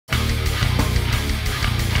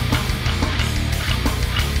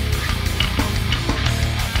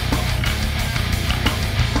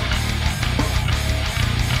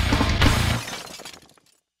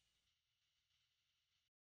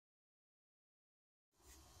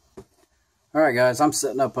Alright guys, I'm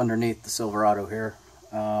sitting up underneath the Silverado here.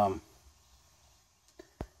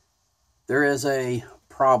 There is a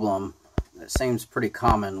problem that seems pretty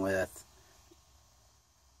common with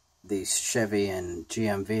these Chevy and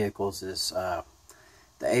GM vehicles is the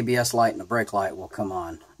ABS light and the brake light will come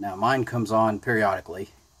on. Now mine comes on periodically,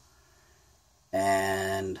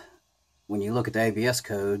 and when you look at the ABS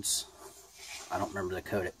codes, I don't remember the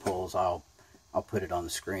code it pulls, I'll put it on the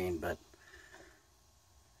screen, but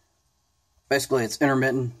basically it's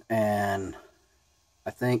intermittent, and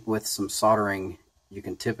I think with some soldering you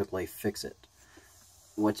can typically fix it.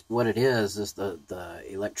 What it is the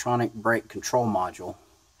electronic brake control module,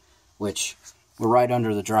 which we're right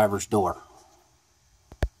under the driver's door.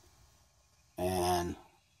 And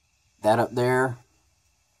that up there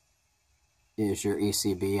is your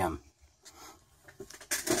ECBM.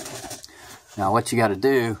 Now what you got to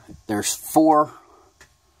do, there's 4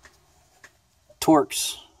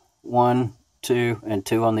 Torx, 1, 2, and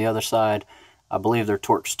 2 on the other side. I believe they're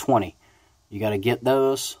Torx 20. You got to get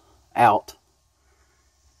those out,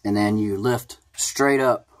 and then you lift straight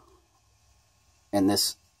up, and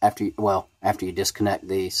this after you disconnect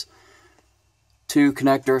these 2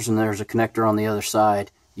 connectors, and there's a connector on the other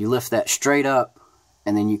side, you lift that straight up,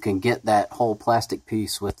 and then you can get that whole plastic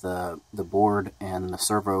piece with the board and the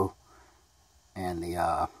servo and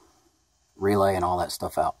the relay and all that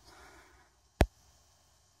stuff out.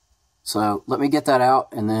 So let me get that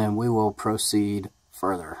out, and then we will proceed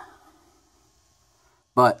further.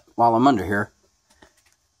 But while I'm under here,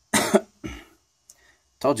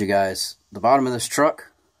 told you guys, the bottom of this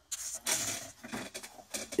truck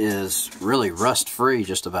is really rust free,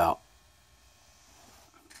 just about.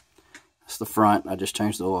 That's the front. I just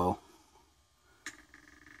changed the oil.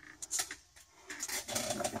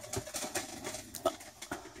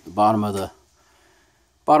 The bottom of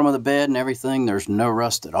the bed and everything, there's no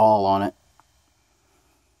rust at all on it.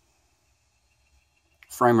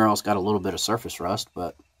 Frame rail's got a little bit of surface rust,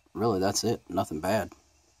 but really that's it. Nothing bad.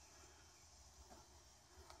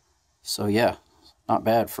 So yeah, not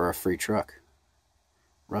bad for a free truck.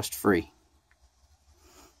 Rust free.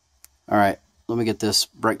 Alright, let me get this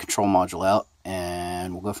brake control module out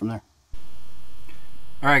and we'll go from there.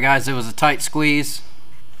 Alright guys, it was a tight squeeze.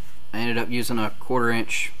 I ended up using a 1/4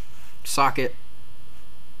 inch socket,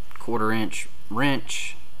 1/4 inch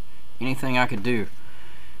wrench, anything I could do.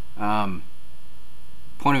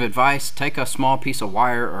 Point of advice, take a small piece of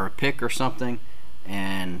wire or a pick or something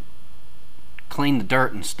and clean the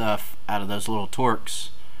dirt and stuff out of those little Torx,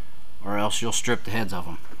 or else you'll strip the heads of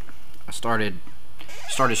them. I started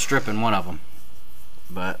stripping one of them,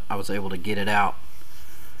 but I was able to get it out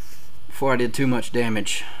before I did too much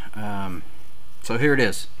damage. So here it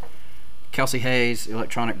is. Kelsey Hayes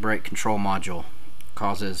electronic brake control module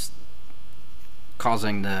causing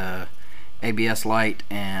the ABS light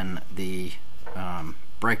and the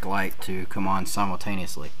brake light to come on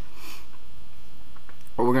simultaneously.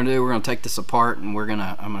 What we're going to do, we're going to take this apart, and I'm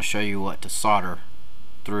going to show you what to solder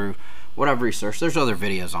through. What I've researched, there's other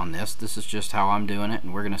videos on this. This is just how I'm doing it,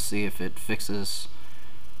 and we're going to see if it fixes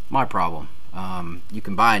my problem. You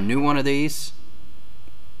can buy a new one of these,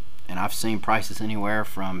 and I've seen prices anywhere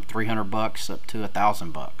from $300 up to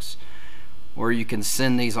 $1,000. Or you can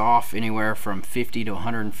send these off anywhere from $50 to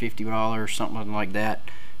 $150, something like that.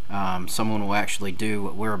 Someone will actually do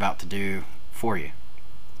what we're about to do for you.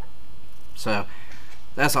 So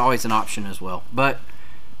that's always an option as well. But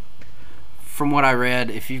from what I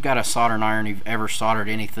read, if you've got a soldering iron, you've ever soldered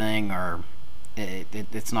anything, or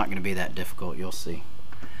it's not going to be that difficult. You'll see.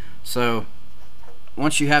 So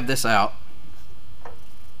once you have this out,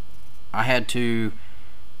 I had to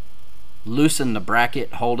loosen the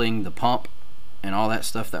bracket holding the pump and all that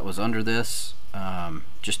stuff that was under this,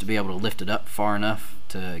 just to be able to lift it up far enough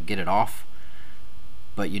to get it off.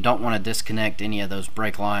 But you don't want to disconnect any of those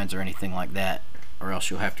brake lines or anything like that, or else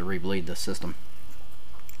you'll have to rebleed the system.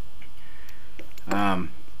 I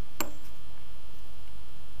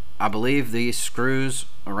believe these screws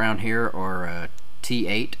around here are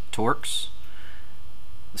T8 Torx.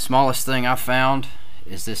 The smallest thing I found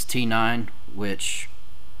is this T9, which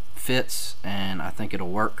fits, and I think it'll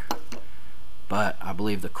work, but I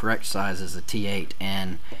believe the correct size is a T8,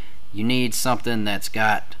 and you need something that's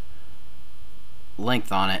got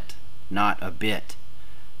length on it, not a bit,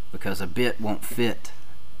 because a bit won't fit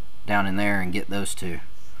down in there and get those two,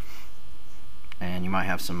 and you might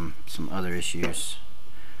have some other issues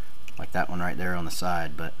like that one right there on the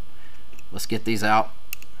side. But let's get these out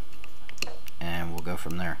and we'll go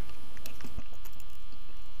from there.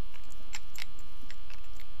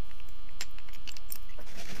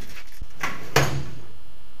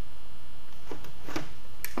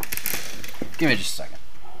 Give me just a second.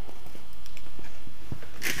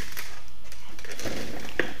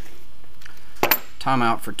 Time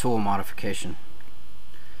out for tool modification.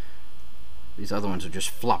 These other ones are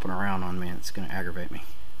just flopping around on me and it's going to aggravate me.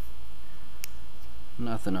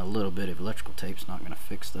 Nothing a little bit of electrical tape's not going to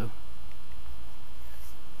fix though.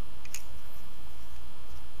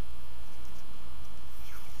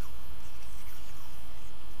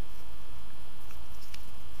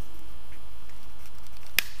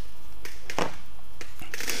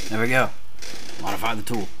 There we go. Modify the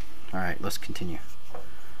tool. Alright, let's continue.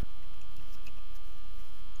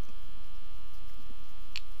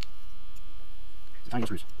 Tiny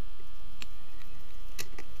screws.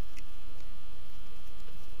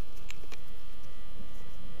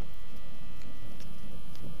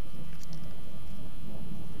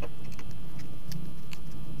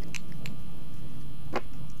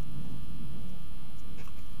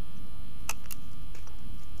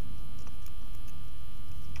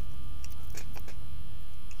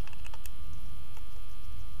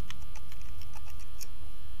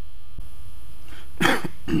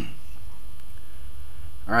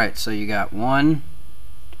 Alright, so you got 1,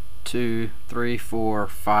 2, 3, 4,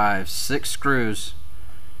 5, 6 screws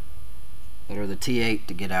that are the T8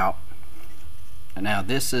 to get out. And now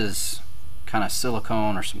this is kind of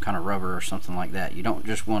silicone or some kind of rubber or something like that. You don't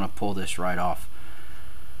just want to pull this right off.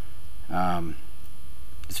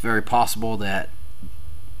 It's very possible that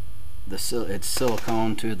it's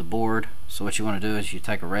silicone to the board. So what you want to do is you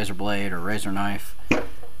take a razor blade or razor knife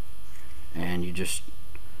and you just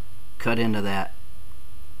cut into that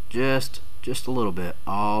just a little bit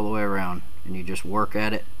all the way around, and you just work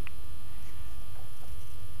at it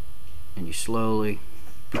and you slowly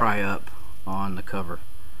pry up on the cover.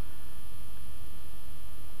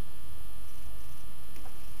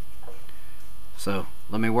 So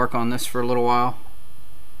let me work on this for a little while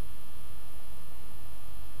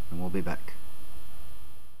and we'll be back.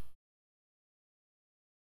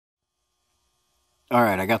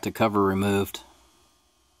 Alright, I got the cover removed.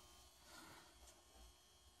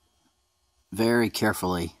 Very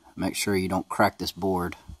carefully make sure you don't crack this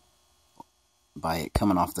board by it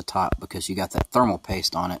coming off the top, because you got that thermal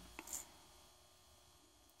paste on it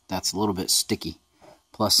that's a little bit sticky.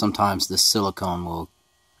 Plus sometimes this silicone will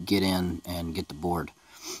get in and get the board.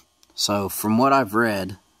 So from what I've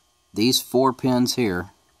read, these 4 pins here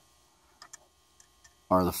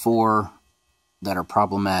are the 4 that are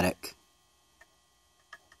problematic,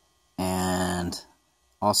 and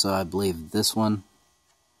also I believe this one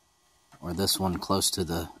or this one close to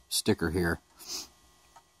the sticker here.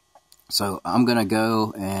 So I'm gonna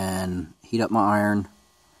go and heat up my iron,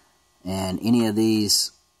 and any of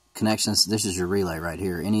these connections, this is your relay right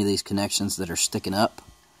here, any of these connections that are sticking up,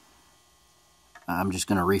 I'm just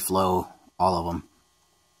gonna reflow all of them,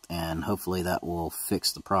 and hopefully that will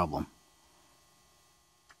fix the problem.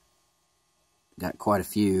 Got quite a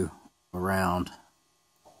few around,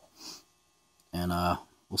 and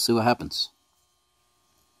we'll see what happens.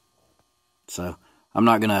 So I'm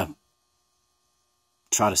not gonna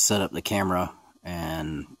try to set up the camera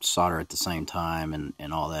and solder at the same time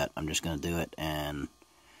and all that. I'm just gonna do it, and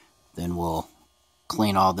then we'll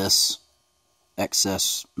clean all this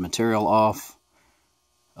excess material off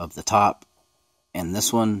of the top and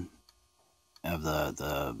this one of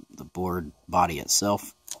the board body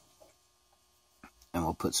itself, and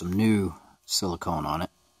we'll put some new silicone on it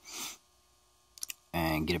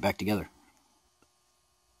and get it back together.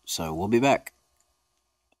 So we'll be back.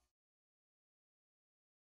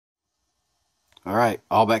 Alright,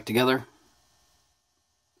 all back together.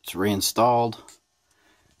 It's reinstalled.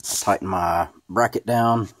 I tightened my bracket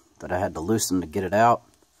down that I had to loosen to get it out.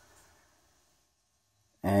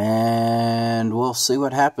 And we'll see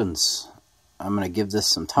what happens. I'm going to give this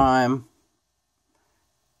some time,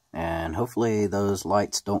 and hopefully those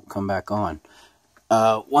lights don't come back on.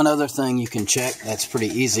 One other thing you can check that's pretty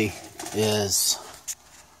easy is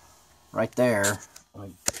right there. Let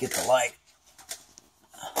me get the light.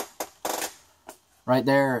 Right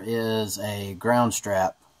there is a ground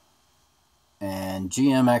strap, and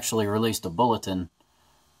GM actually released a bulletin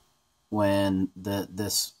when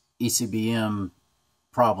this EBCM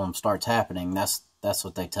problem starts happening. That's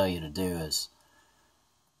what they tell you to do, is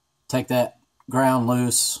take that ground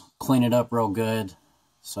loose, clean it up real good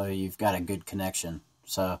so you've got a good connection.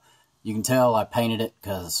 So you can tell I painted it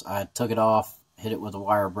because I took it off, hit it with a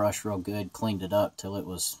wire brush real good, cleaned it up till it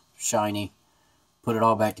was shiny, put it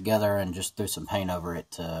all back together, and just threw some paint over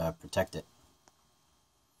it to protect it.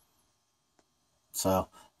 So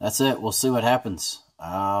that's it. We'll see what happens.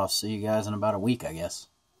 I'll see you guys in about a week, I guess.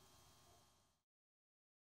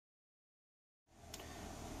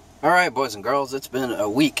 Alright, boys and girls, it's been a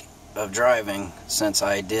week of driving since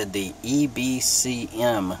I did the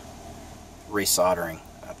EBCM resoldering.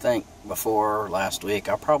 I think before last week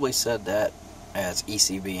I probably said that as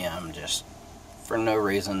ECBM just for no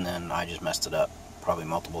reason, and I just messed it up probably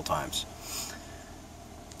multiple times.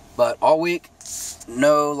 But all week,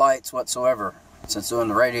 no lights whatsoever. Since doing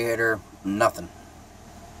the radiator, nothing.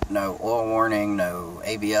 No oil warning, no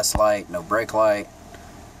ABS light, no brake light.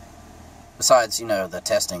 Besides, you know, the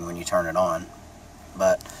testing when you turn it on.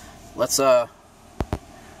 But let's hook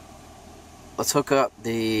up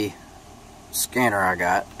the scanner I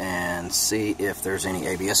got and see if there's any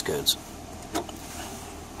ABS codes.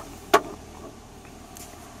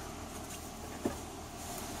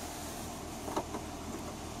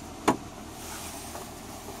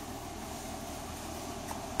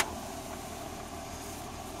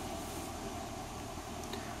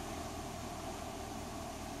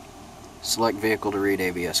 Select vehicle to read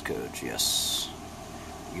ABS codes. Yes.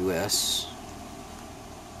 US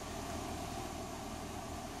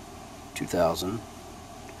 2000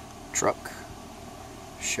 truck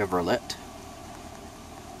Chevrolet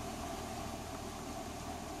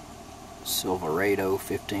Silverado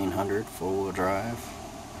 1500 four-wheel drive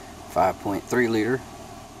 5.3 liter.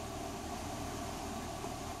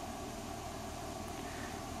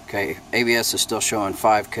 Okay, ABS is still showing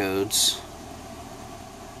 5 codes.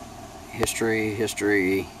 History,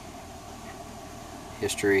 history,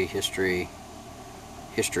 history, history,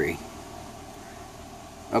 history.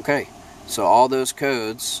 Okay, so all those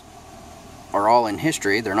codes are all in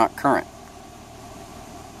history, they're not current.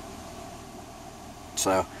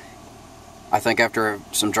 So I think after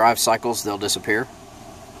some drive cycles they'll disappear.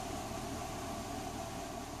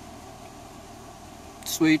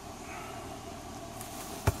 Sweet.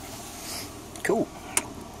 Cool.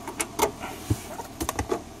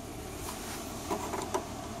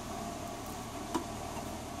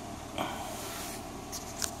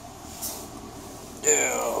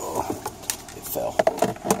 It fell.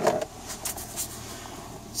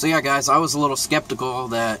 So yeah, guys, I was a little skeptical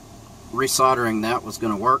that resoldering that was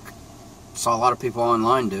going to work. Saw a lot of people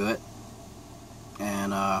online do it,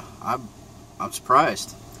 and I'm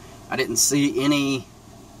surprised. I didn't see any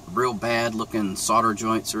real bad looking solder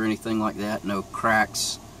joints or anything like that. No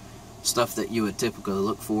cracks, stuff that you would typically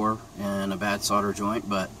look for in a bad solder joint.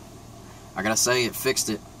 But I gotta say, it fixed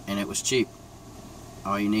it, and it was cheap.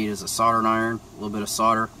 All you need is a soldering iron, a little bit of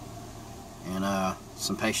solder, and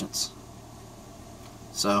some patience.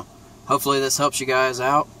 So hopefully this helps you guys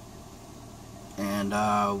out, and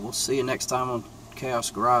we'll see you next time on Chaos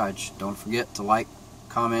Garage. Don't forget to like,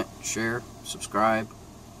 comment, share, subscribe,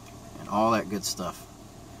 and all that good stuff.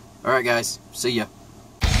 Alright guys, see ya.